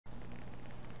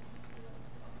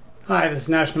Hi, this is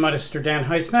National Meister Dan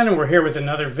Heisman, and we're here with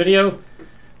another video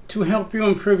to help you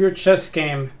improve your chess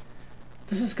game.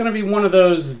 This is going to be one of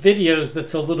those videos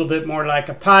that's a little bit more like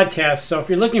a podcast, so if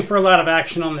you're looking for a lot of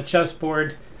action on the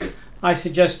chessboard, I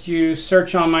suggest you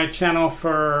search on my channel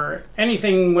for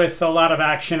anything with a lot of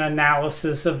action,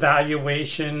 analysis,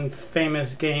 evaluation,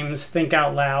 famous games, think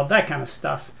out loud, that kind of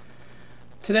stuff.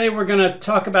 Today we're going to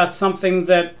talk about something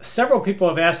that several people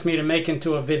have asked me to make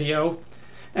into a video.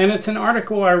 And it's an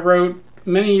article I wrote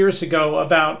many years ago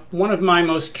about one of my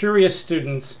most curious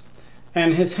students.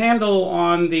 And his handle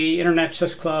on the Internet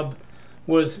Chess Club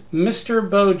was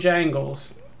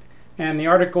MrBoeJangles. And the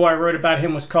article I wrote about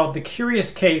him was called The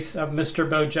Curious Case of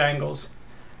MrBoeJangles.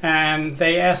 And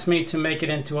they asked me to make it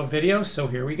into a video, so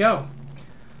here we go.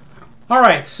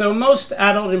 Alright, so most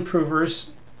adult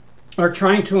improvers are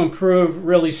trying to improve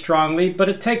really strongly, but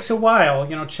it takes a while.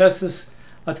 You know, chess is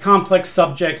a complex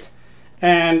subject.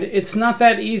 And it's not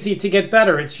that easy to get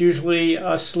better. It's usually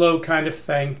a slow kind of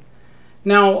thing.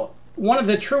 Now, one of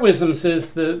the truisms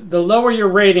is the lower your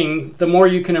rating, the more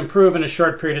you can improve in a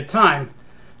short period of time.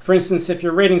 For instance, if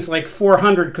your rating's like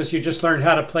 400 because you just learned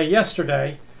how to play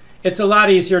yesterday, it's a lot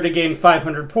easier to gain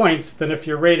 500 points than if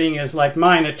your rating is like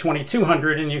mine at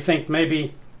 2200 and you think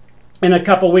maybe in a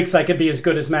couple weeks I could be as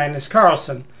good as Magnus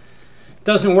Carlsen.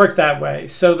 Doesn't work that way.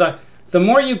 So the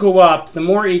more you go up, the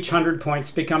more each 100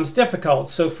 points becomes difficult.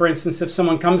 So for instance, if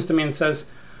someone comes to me and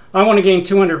says, I want to gain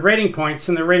 200 rating points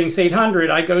and the rating's 800,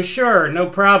 I go, sure, no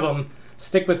problem.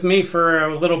 Stick with me for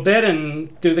a little bit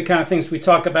and do the kind of things we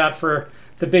talk about for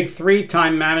the big three,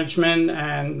 time management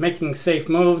and making safe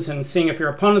moves and seeing if your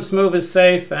opponent's move is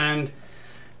safe and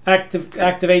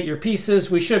activate your pieces.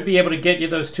 We should be able to get you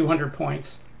those 200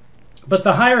 points. But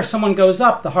the higher someone goes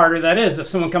up, the harder that is. If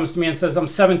someone comes to me and says, I'm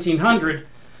 1700,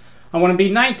 I want to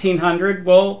be 1900,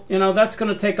 well, you know, that's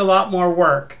going to take a lot more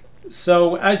work.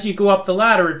 So as you go up the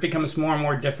ladder, it becomes more and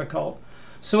more difficult.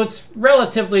 So it's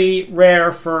relatively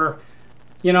rare for,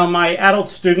 you know, my adult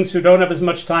students who don't have as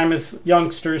much time as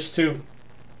youngsters to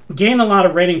gain a lot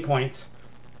of rating points,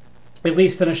 at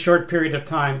least in a short period of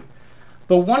time.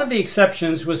 But one of the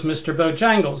exceptions was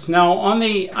MrBoeJangles. Now, on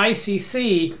the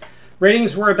ICC,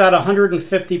 ratings were about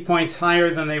 150 points higher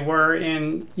than they were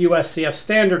in USCF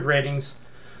standard ratings.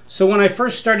 So when I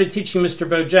first started teaching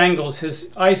MrBoeJangles, his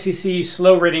ICC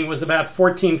slow rating was about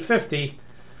 1450,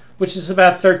 which is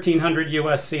about 1300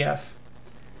 USCF.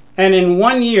 And in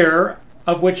 1 year,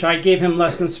 of which I gave him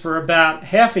lessons for about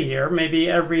half a year, maybe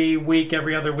every week,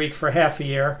 every other week for half a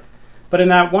year, but in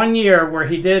that 1 year where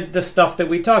he did the stuff that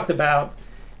we talked about,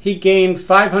 he gained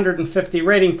 550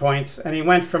 rating points, and he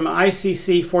went from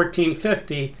ICC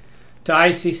 1450 to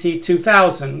ICC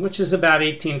 2000, which is about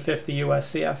 1850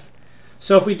 USCF.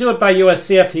 So if we do it by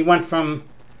USCF, he went from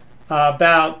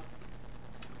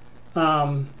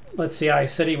let's see, I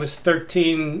said he was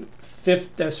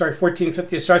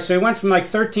 1450. So he went from like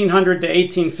 1300 to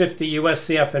 1850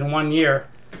 USCF in 1 year.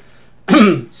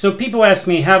 So people ask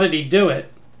me, how did he do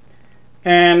it?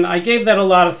 And I gave that a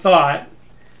lot of thought.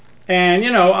 And, you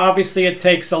know, obviously it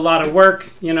takes a lot of work.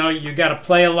 You know, you got to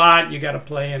play a lot. You got to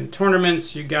play in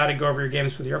tournaments. You got to go over your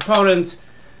games with your opponents.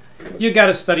 You got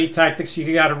to study tactics,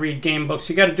 you got to read game books,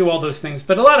 you got to do all those things.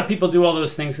 But a lot of people do all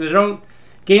those things. They don't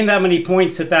gain that many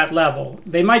points at that level.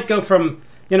 They might go from,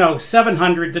 you know,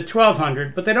 700 to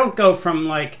 1200, but they don't go from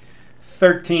like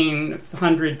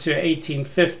 1300 to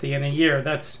 1850 in a year.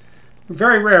 That's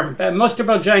very rare.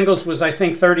 MrBoeJangles was, I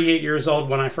think, 38 years old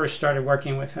when I first started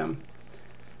working with him.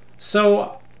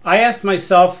 So I asked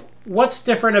myself, what's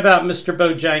different about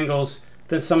MrBoeJangles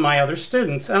than some of my other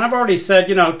students? And I've already said,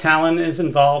 you know, talent is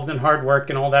involved and hard work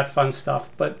and all that fun stuff.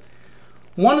 But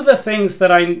one of the things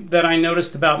that I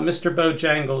noticed about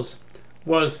MrBoeJangles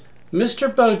was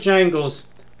MrBoeJangles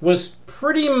was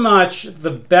pretty much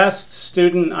the best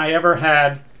student I ever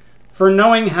had for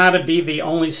knowing how to be the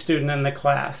only student in the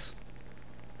class.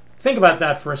 Think about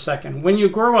that for a second. When you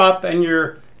grow up and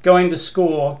you're going to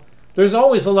school, there's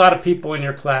always a lot of people in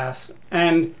your class.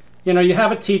 And you know, you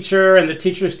have a teacher and the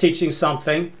teacher's teaching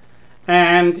something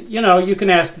and, you know, you can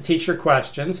ask the teacher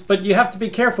questions, but you have to be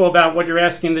careful about what you're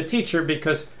asking the teacher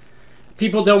because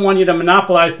people don't want you to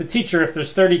monopolize the teacher. If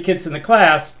there's 30 kids in the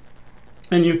class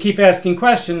and you keep asking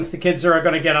questions, the kids are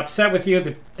going to get upset with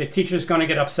you. The teacher's going to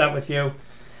get upset with you.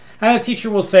 And the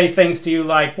teacher will say things to you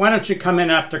like, why don't you come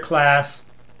in after class?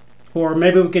 Or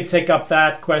maybe we could take up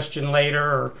that question later,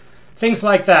 or things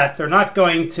like that. They're not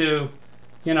going to,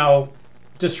 you know,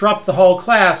 disrupt the whole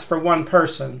class for one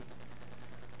person.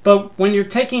 But when you're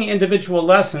taking individual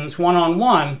lessons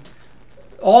one-on-one,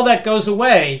 all that goes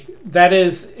away. That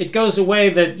is, it goes away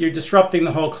that you're disrupting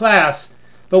the whole class,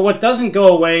 But what doesn't go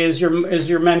away is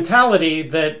your mentality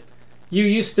that you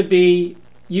used to be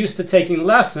used to taking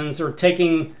lessons or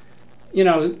taking,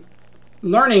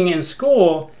 learning in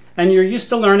school, and you're used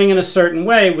to learning in a certain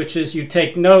way, which is you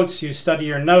take notes, you study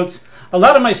your notes. A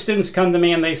lot of my students come to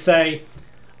me and they say,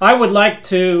 I would like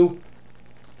to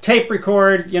tape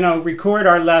record, record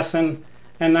our lesson,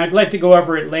 and I'd like to go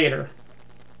over it later.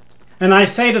 And I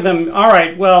say to them, all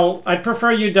right, well, I'd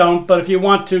prefer you don't, but if you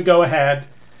want to, go ahead.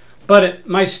 But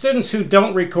my students who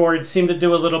don't record seem to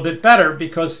do a little bit better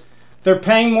because they're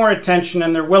paying more attention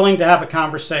and they're willing to have a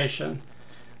conversation.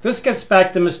 This gets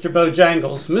back to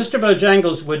MrBoeJangles.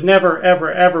 MrBoeJangles would never,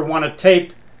 ever, ever want to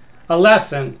tape a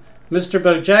lesson.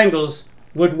 MrBoeJangles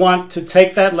would want to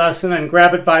take that lesson and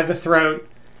grab it by the throat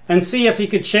and see if he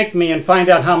could shake me and find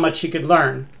out how much he could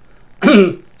learn.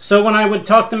 So when I would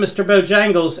talk to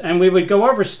MrBoeJangles and we would go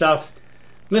over stuff,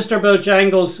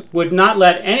 MrBoeJangles would not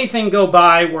let anything go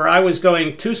by where I was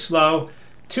going too slow,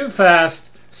 too fast,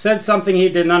 said something he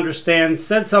didn't understand,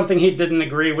 said something he didn't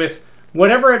agree with.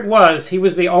 Whatever it was, he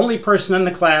was the only person in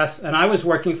the class and I was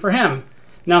working for him.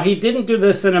 Now, he didn't do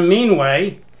this in a mean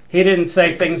way. He didn't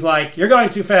say things like, you're going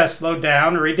too fast, slow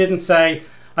down. Or he didn't say,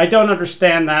 I don't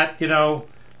understand that,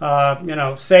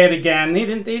 say it again. He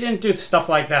didn't do stuff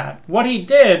like that. What he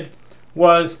did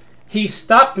was he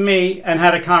stopped me and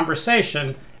had a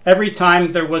conversation every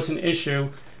time there was an issue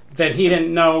that he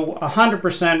didn't know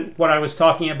 100% what I was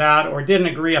talking about or didn't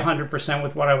agree 100%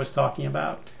 with what I was talking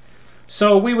about.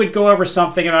 So we would go over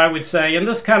something and I would say, in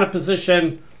this kind of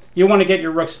position, you want to get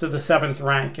your rooks to the 7th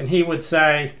rank. And he would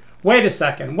say, wait a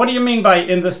second, what do you mean by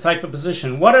in this type of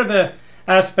position? What are the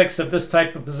aspects of this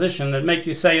type of position that make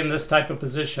you say in this type of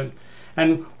position?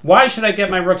 And why should I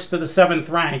get my rooks to the 7th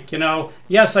rank?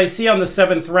 Yes, I see on the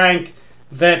 7th rank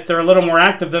that they're a little more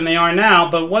active than they are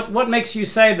now, but what makes you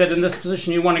say that in this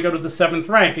position you want to go to the 7th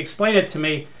rank? Explain it to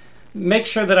me. Make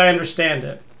sure that I understand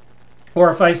it. Or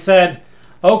if I said,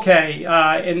 okay,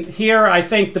 in here I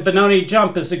think the Benoni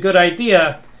jump is a good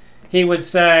idea, he would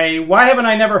say, why haven't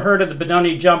I never heard of the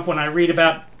Benoni jump when I read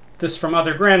about this from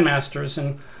other grandmasters?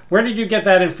 And where did you get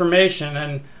that information?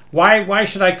 And why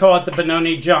should I call it the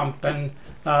Benoni jump? And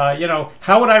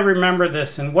how would I remember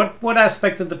this? And what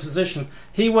aspect of the position?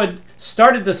 He would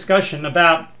start a discussion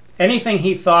about anything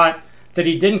he thought that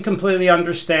he didn't completely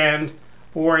understand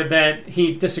or that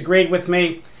he disagreed with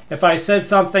me. If I said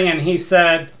something and he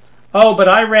said, oh, but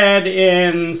I read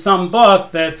in some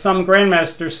book that some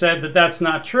grandmaster said that that's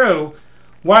not true.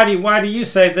 Why do you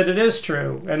say that it is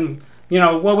true? And,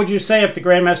 what would you say if the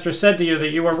grandmaster said to you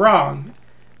that you were wrong?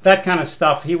 That kind of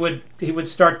stuff. He would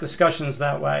start discussions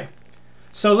that way.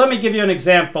 So let me give you an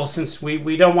example since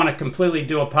we don't want to completely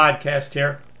do a podcast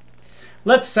here.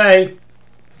 Let's say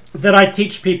that I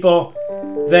teach people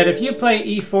that if you play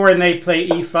e4 and they play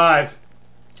e5,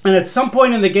 and at some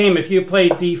point in the game, if you play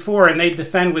d4 and they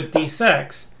defend with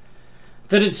d6,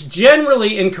 that it's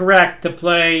generally incorrect to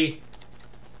play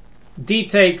d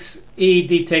takes e,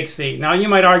 d takes e. Now, you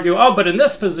might argue, oh, but in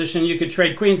this position, you could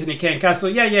trade queens and you can't castle.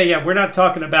 Yeah. We're not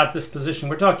talking about this position.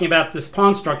 We're talking about this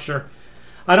pawn structure.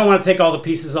 I don't want to take all the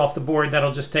pieces off the board.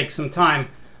 That'll just take some time.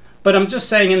 But I'm just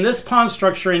saying in this pawn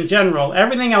structure in general,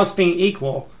 everything else being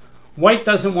equal, white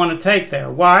doesn't want to take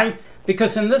there. Why?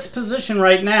 Because in this position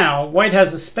right now, white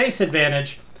has a space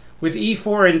advantage with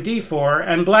e4 and d4,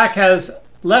 and black has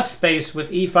less space with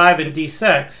e5 and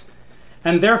d6.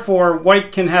 And therefore,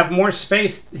 white can have more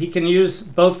space. He can use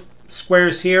both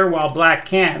squares here while black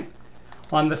can't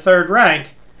on the 3rd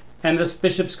rank. And this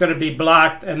bishop's going to be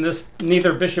blocked, and this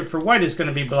neither bishop for white is going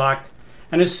to be blocked.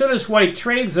 And as soon as white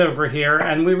trades over here,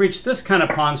 and we reach this kind of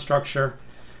pawn structure,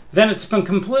 then it's been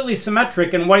completely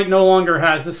symmetric, and white no longer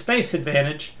has a space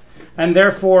advantage. And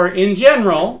therefore, in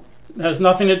general, it has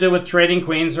nothing to do with trading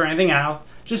queens or anything else.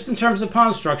 Just in terms of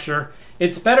pawn structure,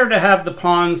 it's better to have the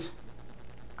pawns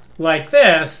like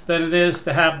this than it is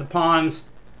to have the pawns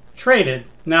traded.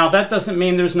 Now, that doesn't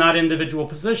mean there's not individual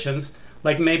positions.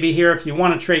 Like maybe here, if you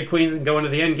want to trade queens and go into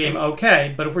the endgame,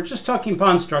 okay. But if we're just talking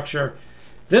pawn structure,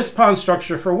 this pawn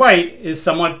structure for white is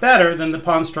somewhat better than the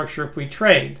pawn structure if we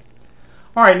trade.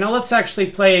 All right, now let's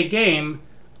actually play a game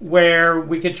where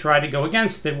we could try to go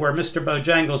against it, where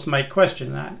MrBoeJangles might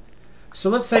question that.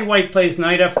 So let's say white plays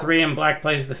knight f3 and black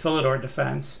plays the Philidor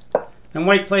defense. And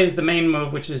white plays the main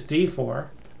move, which is d4.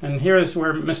 And here's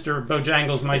where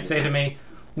MrBoeJangles might say to me,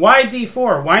 why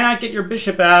d4? Why not get your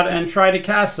bishop out and try to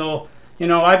castle?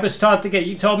 I was taught to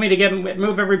you told me to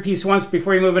move every piece once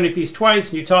before you move any piece twice,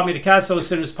 and you taught me to castle as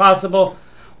soon as possible.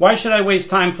 Why should I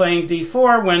waste time playing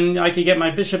d4 when I could get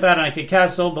my bishop out and I could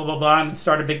castle, blah, blah, blah, and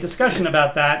start a big discussion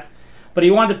about that? But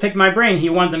he wanted to pick my brain. He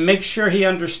wanted to make sure he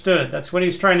understood. That's what he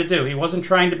was trying to do. He wasn't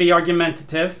trying to be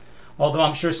argumentative, although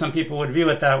I'm sure some people would view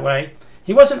it that way.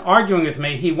 He wasn't arguing with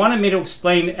me. He wanted me to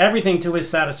explain everything to his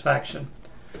satisfaction.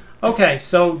 Okay,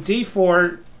 so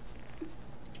d4,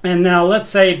 and now let's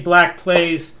say black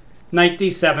plays knight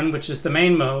d7, which is the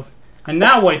main move, and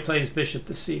now white plays bishop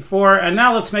to c4, and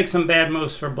now let's make some bad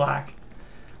moves for black.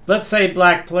 Let's say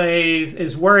black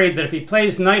is worried that if he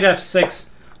plays knight f6,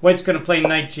 white's going to play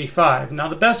knight g5. Now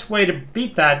the best way to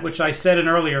beat that, which I said in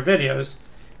earlier videos,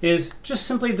 is just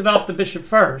simply develop the bishop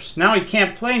first. Now he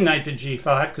can't play knight to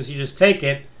g5 because you just take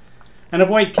it. And if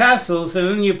white castles, and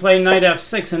then you play knight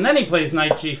f6, and then he plays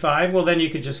knight g5, well, then you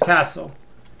could just castle.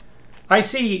 I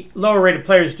see lower-rated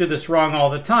players do this wrong all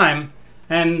the time,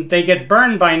 and they get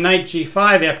burned by knight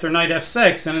g5 after knight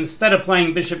f6, and instead of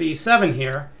playing bishop e7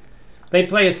 here, they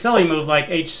play a silly move like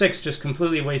h6, just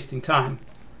completely wasting time.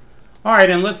 All right,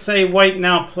 and let's say white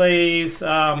now plays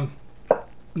knight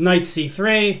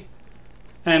c3,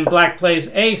 and black plays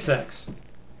a6.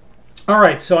 All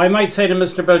right, so I might say to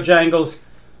MrBoeJangles,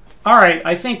 all right,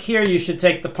 I think here you should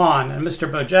take the pawn. And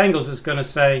MrBoeJangles is going to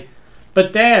say,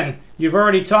 but Dan, you've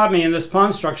already taught me in this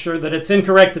pawn structure that it's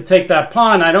incorrect to take that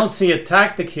pawn. I don't see a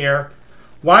tactic here.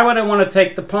 Why would I want to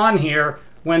take the pawn here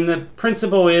when the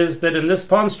principle is that in this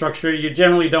pawn structure, you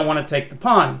generally don't want to take the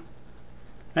pawn?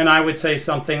 And I would say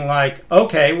something like,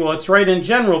 okay, well, it's right in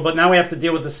general, but now we have to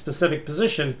deal with the specific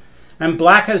position. And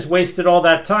black has wasted all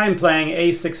that time playing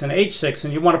a6 and h6,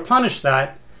 and you want to punish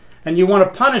that. And you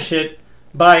want to punish it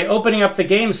by opening up the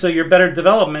game so your better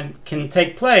development can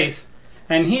take place.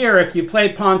 And here, if you play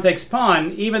pawn takes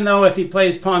pawn, even though if he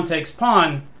plays pawn takes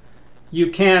pawn, you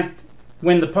can't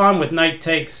win the pawn with knight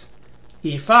takes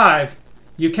e5,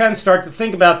 you can start to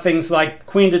think about things like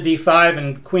queen to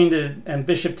d5 and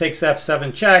bishop takes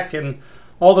f7 check and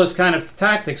all those kind of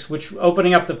tactics, which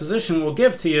opening up the position will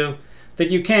give to you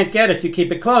that you can't get if you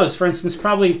keep it closed. For instance,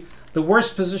 probably the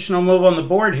worst positional move on the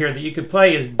board here that you could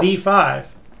play is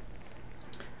d5.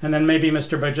 And then maybe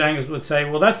MrBoeJangles would say,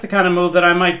 well, that's the kind of move that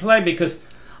I might play because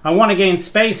I want to gain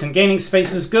space, and gaining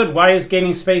space is good. Why is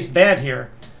gaining space bad here?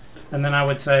 And then I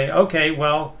would say, okay,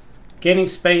 well, gaining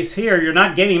space here, you're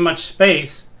not gaining much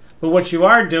space, but what you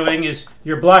are doing is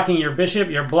you're blocking your bishop,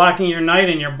 you're blocking your knight,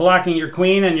 and you're blocking your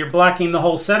queen, and you're blocking the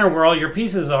whole center where all your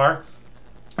pieces are.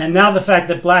 And now the fact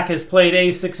that black has played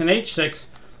a6 and h6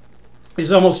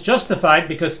 is almost justified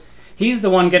because he's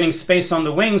the one getting space on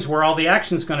the wings where all the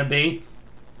action's going to be.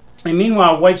 And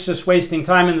meanwhile, white's just wasting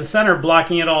time in the center,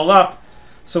 blocking it all up,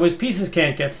 so his pieces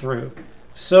can't get through.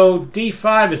 So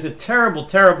d5 is a terrible,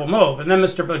 terrible move. And then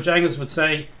MrBoeJangles would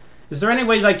say, is there any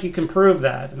way like you can prove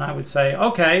that? And I would say,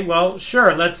 okay, well,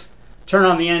 sure, let's turn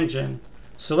on the engine.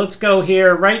 So let's go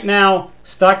here. Right now,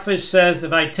 Stockfish says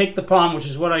if I take the pawn, which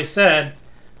is what I said,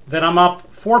 that I'm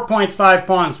up 4.5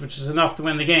 pawns, which is enough to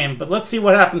win the game. But let's see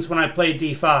what happens when I play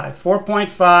d5.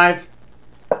 4.5,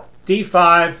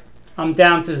 d5, I'm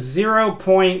down to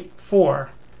 0.4.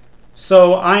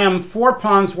 So I am 4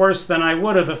 pawns worse than I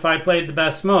would have if I played the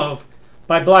best move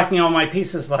by blocking all my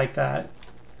pieces like that.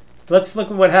 Let's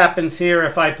look at what happens here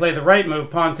if I play the right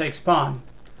move, pawn takes pawn.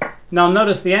 Now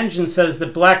notice the engine says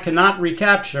that black cannot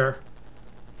recapture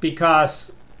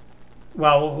because,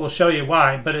 well, we'll show you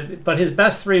why, but his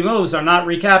best 3 moves are not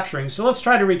recapturing. So let's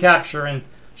try to recapture and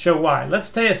show why. Let's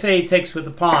say he takes with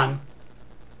the pawn.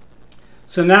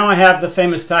 So now I have the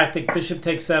famous tactic, bishop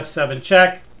takes f7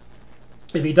 check.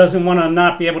 If he doesn't want to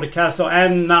not be able to castle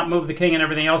and not move the king and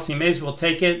everything else, he may as well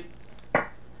take it.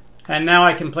 And now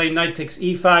I can play knight takes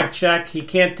e5 check. He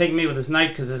can't take me with his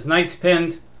knight because his knight's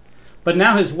pinned. But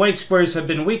now his white squares have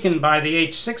been weakened by the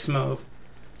h6 move.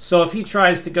 So if he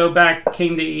tries to go back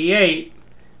king to e8,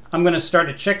 I'm going to start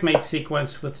a checkmate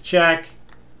sequence with check,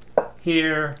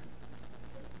 here,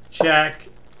 check,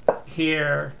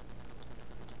 here,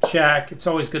 check. It's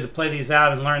always good to play these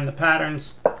out and learn the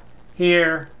patterns.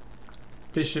 Here,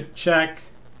 bishop check.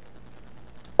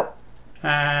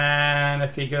 And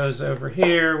if he goes over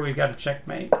here, we've got a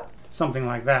checkmate. Something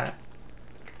like that.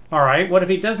 All right, what if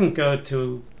he doesn't go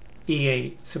to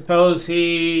e8? Suppose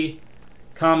he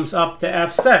comes up to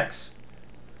f6.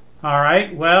 All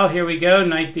right, well, here we go.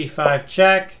 Knight d5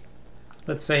 check.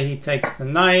 Let's say he takes the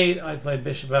knight. I play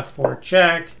bishop f4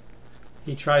 check.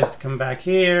 He tries to come back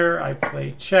here. I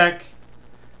play check.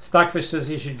 Stockfish says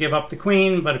he should give up the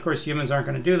queen, but of course humans aren't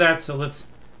going to do that, so let's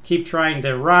keep trying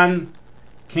to run.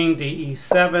 King to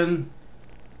e7,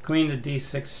 queen to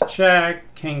d6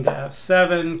 check, king to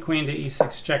f7, queen to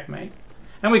e6 checkmate.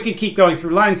 And we could keep going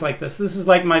through lines like this. This is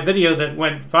like my video that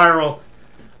went viral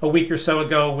a week or so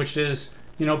ago, which is,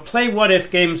 you know, play what-if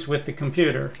games with the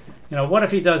computer. You know, what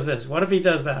if he does this? What if he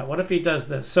does that? What if he does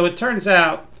this? So it turns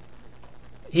out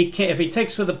he can't. If he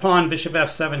takes with the pawn, bishop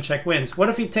f7, check wins. What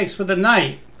if he takes with the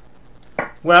knight?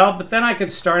 Well, but then I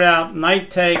could start out knight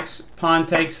takes, pawn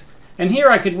takes, and here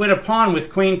I could win a pawn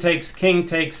with queen takes, king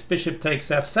takes, bishop takes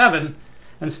f7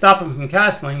 and stop him from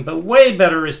castling. But way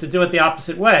better is to do it the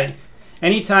opposite way.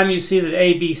 Anytime you see that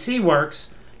ABC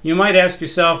works, you might ask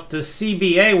yourself, does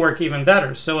CBA work even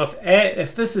better? So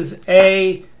if this is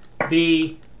A,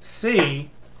 B,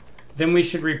 C, then we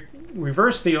should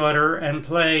reverse the order and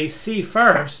play C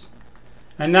first.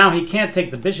 And now he can't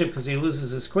take the bishop because he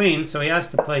loses his queen, so he has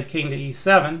to play king to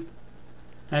E7.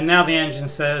 And now the engine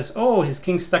says, oh, his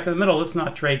king's stuck in the middle. Let's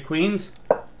not trade queens.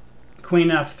 Queen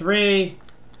F3,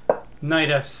 knight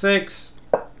F6,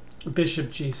 bishop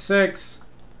G6,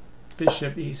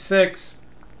 bishop E6,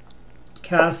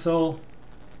 castle,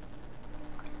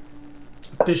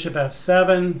 bishop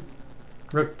F7,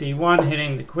 rook D1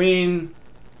 hitting the queen.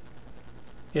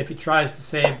 If he tries to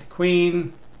save the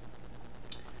queen,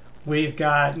 we've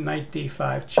got knight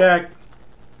D5 check,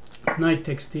 knight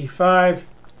takes D5,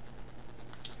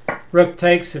 rook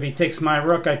takes. If he takes my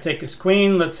rook, I take his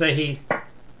queen. Let's say he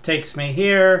takes me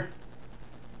here,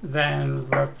 then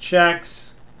rook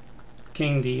checks,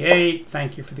 king D8,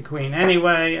 thank you for the queen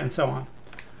anyway, and so on.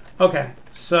 Okay,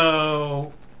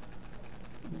 so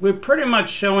we're pretty much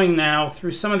showing now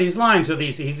through some of these lines. Are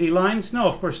these easy lines? No,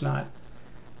 of course not.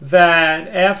 That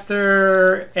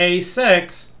after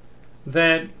A6,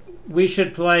 that we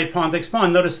should play pawn takes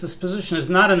pawn. Notice this position is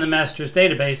not in the master's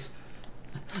database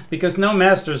because no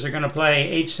masters are going to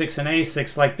play H6 and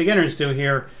A6 like beginners do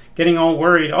here, getting all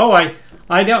worried. Oh, I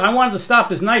wanted to stop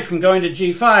his knight from going to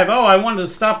G5. Oh, I wanted to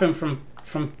stop him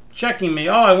from checking me.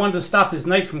 Oh, I wanted to stop his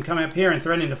knight from coming up here and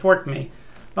threatening to fork me.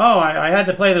 Oh, I had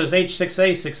to play those H6,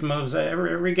 A6 moves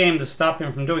every game to stop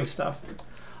him from doing stuff.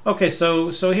 Okay,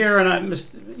 so here, and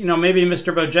you know, maybe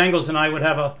MrBoeJangles and I would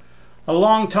have a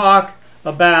long talk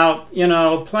about, you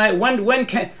know, when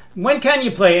can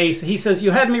you play ace? He says, you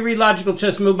had me read logical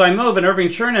chess move by move, and Irving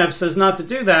Chernev says not to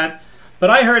do that. But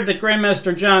I heard that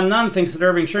Grandmaster John Nunn thinks that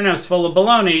Irving Chernev's full of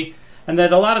baloney, and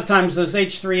that a lot of times those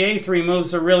H3, A3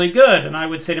 moves are really good. And I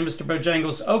would say to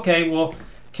MrBoeJangles, okay, well,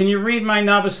 can you read my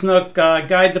Novice Nook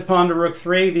Guide to Pawn to Rook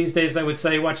 3? These days I would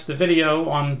say watch the video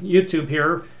on YouTube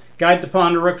here, Guide to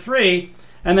Pawn to Rook 3,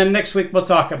 and then next week we'll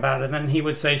talk about it. And then he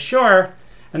would say, sure.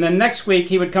 And then next week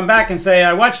he would come back and say,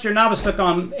 I watched your Novice Nook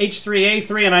on H3,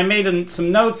 A3, and I made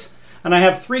some notes, and I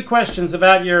have 3 questions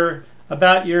about your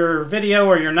video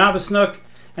or your Novice Nook.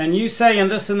 And you say in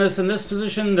this and this and this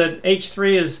position that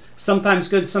H3 is sometimes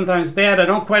good, sometimes bad. I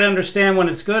don't quite understand when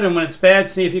it's good and when it's bad.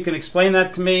 See if you can explain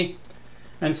that to me.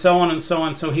 And so on and so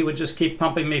on. So he would just keep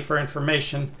pumping me for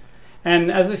information.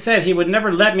 And as I said, he would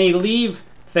never let me leave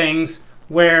things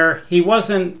where he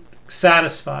wasn't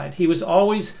satisfied. He was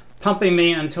always pumping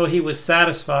me until he was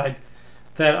satisfied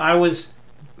that I was,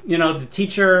 you know, the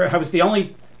teacher. I was the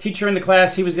only teacher in the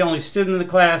class. He was the only student in the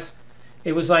class.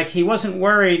 It was like he wasn't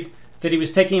worried that he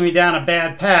was taking me down a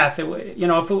bad path. You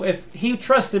know, if he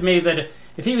trusted me that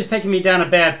if he was taking me down a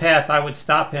bad path, I would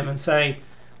stop him and say,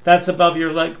 that's above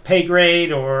your pay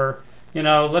grade, or, you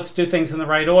know, let's do things in the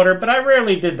right order. But I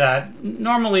rarely did that.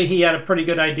 Normally he had a pretty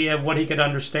good idea of what he could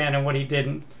understand and what he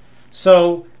didn't.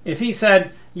 So if he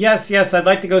said, yes, I'd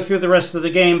like to go through the rest of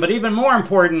the game, but even more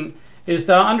important is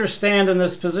to understand in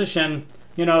this position,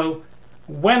 you know,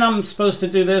 when I'm supposed to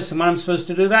do this and when I'm supposed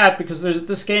to do that, because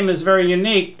this game is very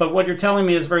unique, but what you're telling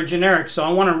me is very generic. So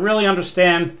I want to really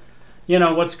understand, you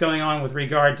know, what's going on with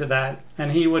regard to that.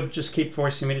 And he would just keep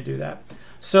forcing me to do that.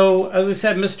 So, as I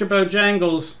said,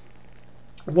 MrBoeJangles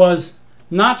was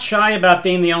not shy about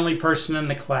being the only person in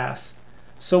the class.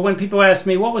 So when people ask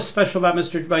me, what was special about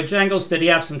MrBoeJangles? Did he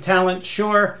have some talent?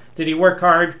 Sure. Did he work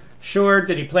hard? Sure.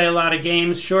 Did he play a lot of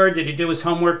games? Sure. Did he do his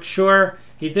homework? Sure.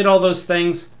 He did all those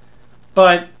things.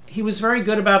 But he was very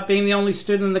good about being the only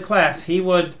student in the class. He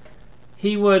would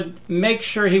make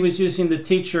sure he was using the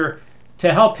teacher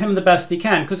to help him the best he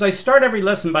can. Because I start every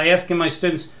lesson by asking my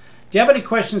students, do you have any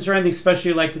questions or anything special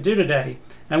you'd like to do today?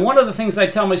 And one of the things I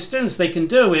tell my students they can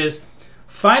do is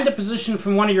find a position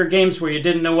from one of your games where you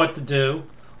didn't know what to do,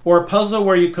 or a puzzle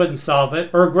where you couldn't solve it,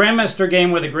 or a Grandmaster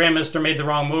game where the Grandmaster made the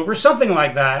wrong move, or something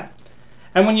like that.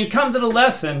 And when you come to the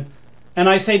lesson, and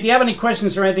I say, do you have any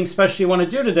questions or anything special you want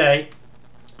to do today?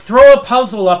 Throw a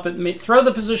puzzle up at me, throw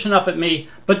the position up at me,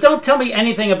 but don't tell me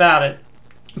anything about it.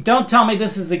 Don't tell me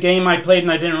this is a game I played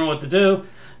and I didn't know what to do.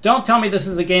 Don't tell me this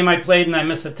is a game I played and I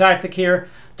missed a tactic here.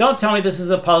 Don't tell me this is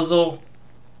a puzzle,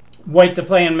 white to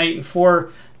play and mate in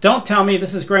 4. Don't tell me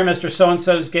this is Grandmaster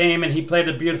so-and-so's game and he played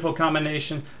a beautiful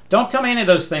combination. Don't tell me any of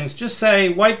those things. Just say,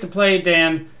 white to play,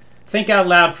 Dan, think out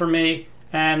loud for me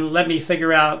and let me pick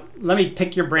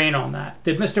your brain on that.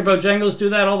 Did Mr. Bojangles do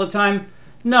that all the time?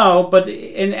 No, but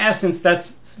in essence,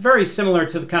 that's very similar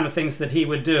to the kind of things that he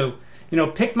would do. You know,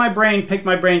 pick my brain,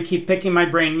 keep picking my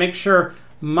brain, make sure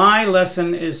my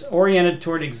lesson is oriented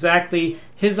toward exactly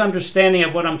his understanding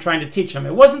of what I'm trying to teach him.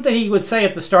 It wasn't that he would say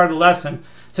at the start of the lesson,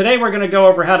 today we're going to go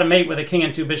over how to mate with a king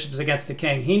and 2 bishops against the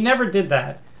king. He never did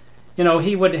that. You know,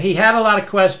 he had a lot of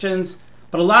questions,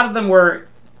 but a lot of them were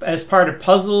as part of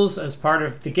puzzles, as part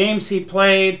of the games he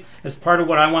played, as part of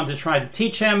what I wanted to try to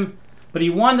teach him. But he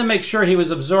wanted to make sure he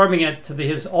was absorbing it to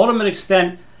his ultimate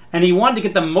extent, and he wanted to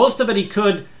get the most of it he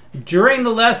could during the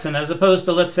lesson, as opposed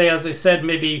to, let's say, as I said,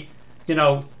 maybe, you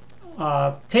know,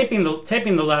 taping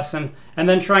the lesson and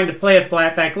then trying to play it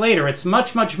back later. It's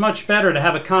much, much, much better to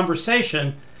have a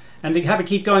conversation and to have it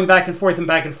keep going back and forth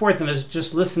than is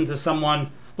just listen to someone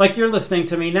like you're listening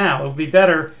to me now. It would be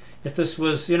better if this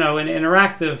was, you know, an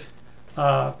interactive,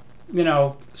 you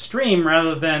know, stream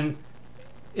rather than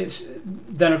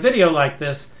a video like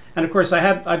this. And of course,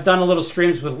 I've done a little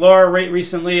streams with Laura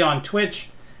recently on Twitch,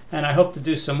 and I hope to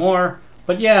do some more.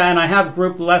 But yeah, and I have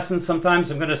group lessons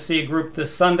sometimes. I'm going to see a group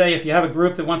this Sunday. If you have a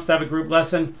group that wants to have a group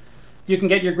lesson, you can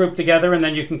get your group together, and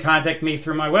then you can contact me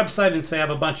through my website and say I have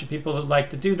a bunch of people that like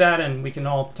to do that, and we can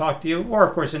all talk to you. Or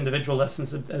of course, individual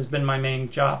lessons has been my main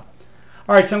job.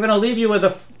 All right, so I'm going to leave you with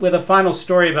a final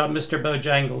story about Mr.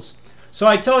 Bojangles. So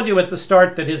I told you at the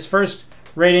start that his first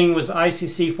rating was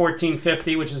ICC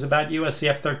 1450, which is about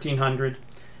USCF 1300.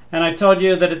 And I told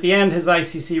you that at the end, his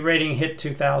ICC rating hit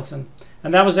 2000.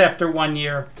 And that was after 1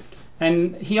 year.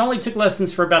 And he only took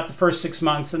lessons for about the first 6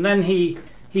 months. And then he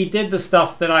did the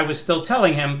stuff that I was still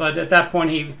telling him. But at that point,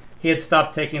 he had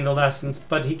stopped taking the lessons.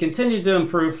 But he continued to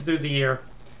improve through the year.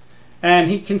 And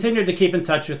he continued to keep in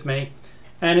touch with me.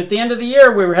 And at the end of the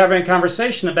year, we were having a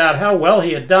conversation about how well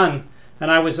he had done.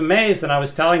 And I was amazed, and I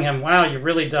was telling him, wow, you've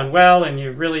really done well, and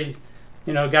you really,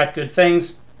 you know, got good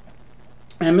things.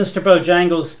 And Mr.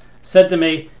 Bojangles said to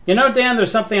me, you know, Dan,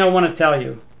 there's something I want to tell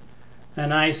you.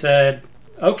 And I said,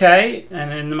 okay.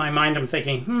 And in my mind, I'm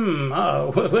thinking,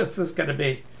 what's this going to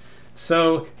be?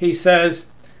 So he says,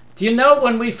 do you know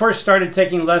when we first started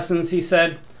taking lessons, he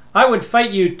said, I would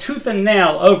fight you tooth and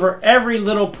nail over every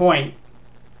little point.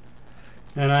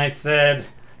 And I said,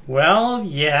 well,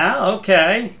 yeah,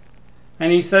 okay.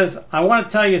 And he says, I want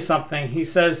to tell you something. He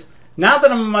says, now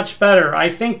that I'm much better, I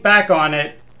think back on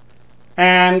it.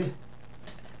 And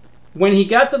when he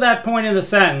got to that point in the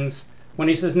sentence, when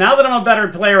he says, now that I'm a better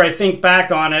player, I think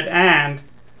back on it. And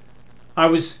I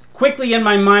was quickly in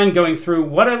my mind going through,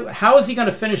 how is he going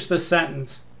to finish this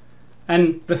sentence?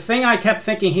 And the thing I kept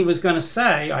thinking he was going to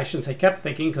say, I shouldn't say kept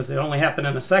thinking because it only happened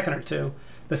in a second or two.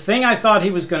 The thing I thought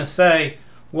he was going to say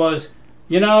was,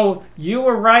 you know, you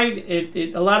were right.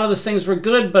 A lot of those things were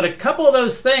good, but a couple of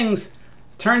those things,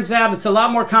 turns out it's a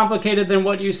lot more complicated than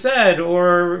what you said.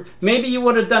 Or maybe you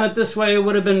would have done it this way, it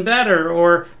would have been better.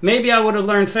 Or maybe I would have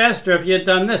learned faster if you had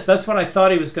done this. That's what I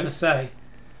thought he was going to say.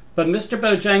 But Mr.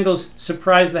 Bojangles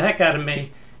surprised the heck out of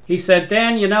me. He said,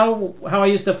 Dan, you know how I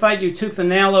used to fight you tooth and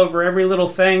nail over every little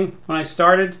thing when I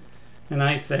started? And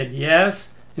I said,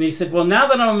 yes. And he said, well, now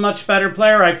that I'm a much better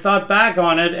player, I've thought back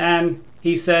on it. And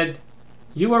he said,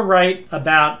 you were right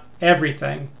about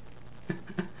everything.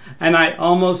 And I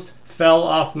almost fell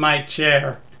off my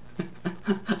chair.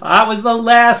 That was the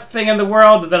last thing in the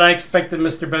world that I expected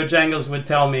Mr. Bojangles would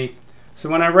tell me. So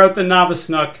when I wrote the Novice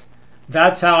Nook,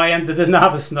 that's how I ended the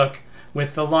Novice Nook,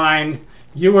 with the line,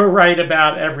 you were right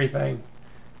about everything.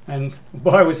 And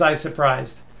boy, was I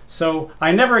surprised. So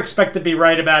I never expect to be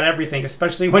right about everything,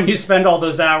 especially when you spend all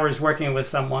those hours working with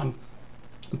someone.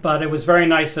 But it was very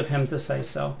nice of him to say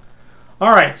so.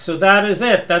 All right, so that is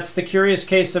it. That's the curious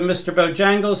case of Mr.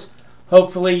 Bojangles.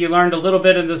 Hopefully you learned a little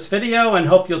bit in this video, and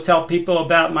hope you'll tell people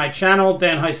about my channel,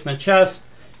 Dan Heisman Chess.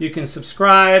 You can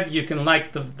subscribe, you can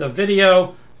like the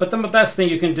video, but the best thing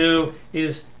you can do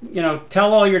is, you know,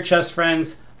 tell all your chess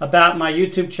friends about my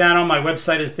YouTube channel. My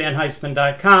website is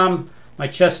danheisman.com. My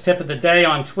chess tip of the day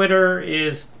on Twitter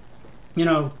is, you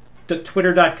know,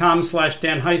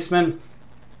 twitter.com/Dan Heisman.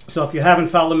 So if you haven't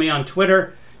followed me on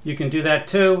Twitter, you can do that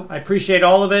too. I appreciate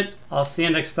all of it. I'll see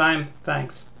you next time.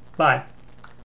 Thanks. Bye.